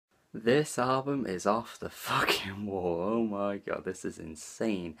This album is off the fucking wall. Oh my god, this is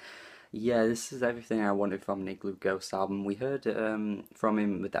insane. Yeah, this is everything I wanted from an Iglooghost album. We heard from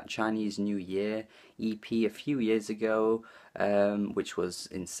him with that Chinese New Year EP a few years ago, which was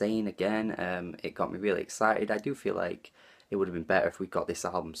insane again. It got me really excited. I do feel like it would have been better if we got this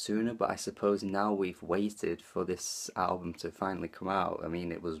album sooner, but I suppose now we've waited for this album to finally come out. I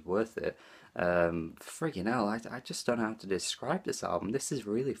mean, it was worth it. Friggin' hell, I just don't know how to describe this album. This is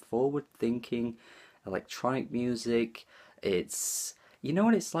really forward-thinking electronic music. It's You know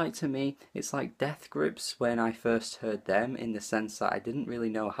what it's like to me? It's like Death Grips when I first heard them, in the sense that I didn't really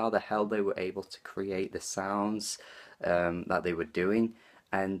know how the hell they were able to create the sounds that they were doing.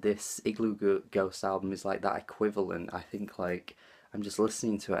 And this Iglooghost album is like that equivalent. I think like I'm just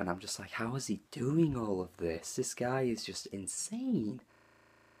listening to it and I'm just like, how is he doing all of this? This guy is just insane.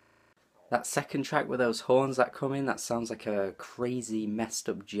 That second track with those horns that come in, that sounds like a crazy messed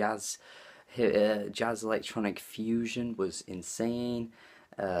up jazz electronic fusion, was insane.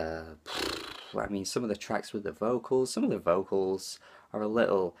 I mean, some of the tracks with the vocals, some of the vocals are a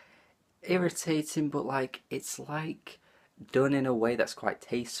little irritating, but like it's like done in a way that's quite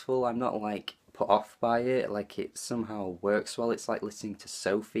tasteful. I'm not like put off by it, like it somehow works well. It's like listening to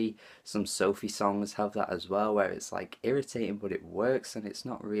Sophie. Some Sophie songs have that as well, where it's like irritating but it works, and it's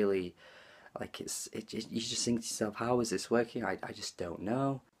not really like you just think to yourself, how is this working? I just don't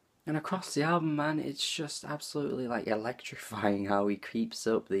know. And across the album, man, it's just absolutely like electrifying how he keeps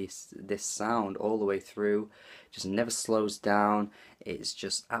up this sound all the way through. Just never slows down. It's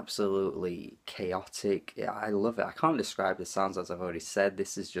just absolutely chaotic. I love it. I can't describe the sounds, as I've already said.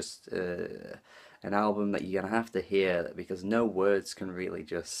 This is just an album that you're gonna have to hear, because no words can really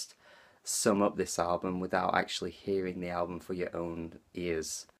just sum up this album without actually hearing the album for your own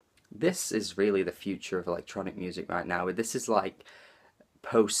ears. This is really the future of electronic music right now. This is like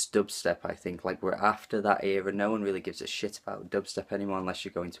post dubstep, I think. Like, we're after that era. No one really gives a shit about dubstep anymore unless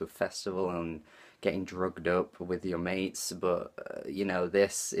you're going to a festival and getting drugged up with your mates. But you know,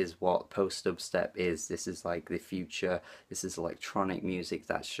 this is what post dubstep is. This is like the future. This is electronic music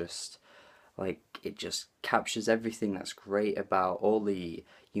that's just like, it just captures everything that's great about all the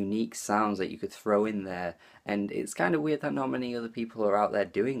unique sounds that you could throw in there. And it's kind of weird that not many other people are out there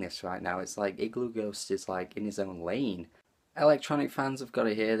doing this right now. It's like Iglooghost is like in his own lane. Electronic fans have got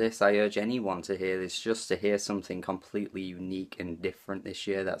to hear this. I urge anyone to hear this, just to hear something completely unique and different this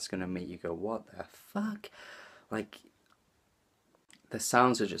year that's going to make you go, what the fuck? Like, the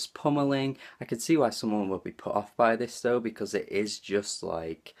sounds are just pummeling. I could see why someone would be put off by this though, because it is just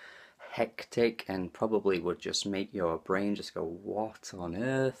like hectic and probably would just make your brain just go, what on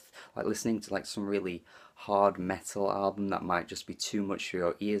earth? Like listening to like some really hard metal album that might just be too much for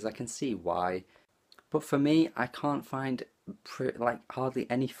your ears. I can see why. But for me, I can't find like hardly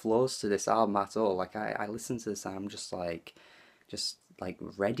any flaws to this album at all. Like I listen to this and I'm just like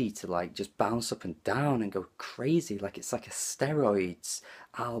ready to like just bounce up and down and go crazy. Like it's like a steroids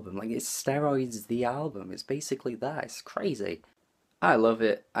album. Like it's steroids the album. It's basically that. It's crazy. I love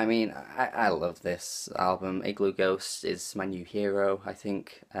it. I mean, I love this album. Iglooghost is my new hero, I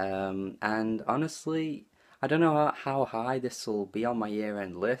think. And honestly, I don't know how high this will be on my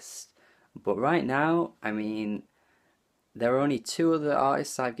year-end list, but right now, I mean, there are only two other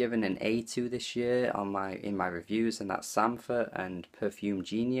artists I've given an A to this year on my reviews, and that's Sampha and Perfume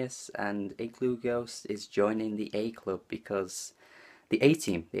Genius. And Iglooghost is joining the A club, because the A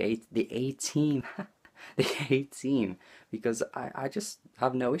team, the A team, the A team, because I just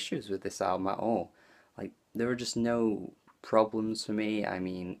have no issues with this album at all. Like, there are just no problems for me. I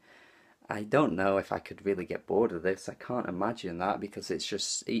mean, I don't know if I could really get bored of this. I can't imagine that, because it's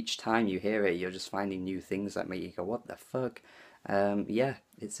just each time you hear it, you're just finding new things that make you go, "What the fuck?" Yeah,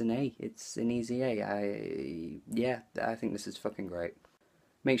 it's an A. It's an easy A. Yeah, I think this is fucking great.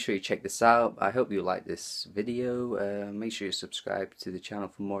 Make sure you check this out. I hope you like this video. Make sure you subscribe to the channel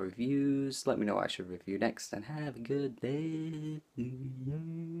for more reviews. Let me know what I should review next, and have a good day.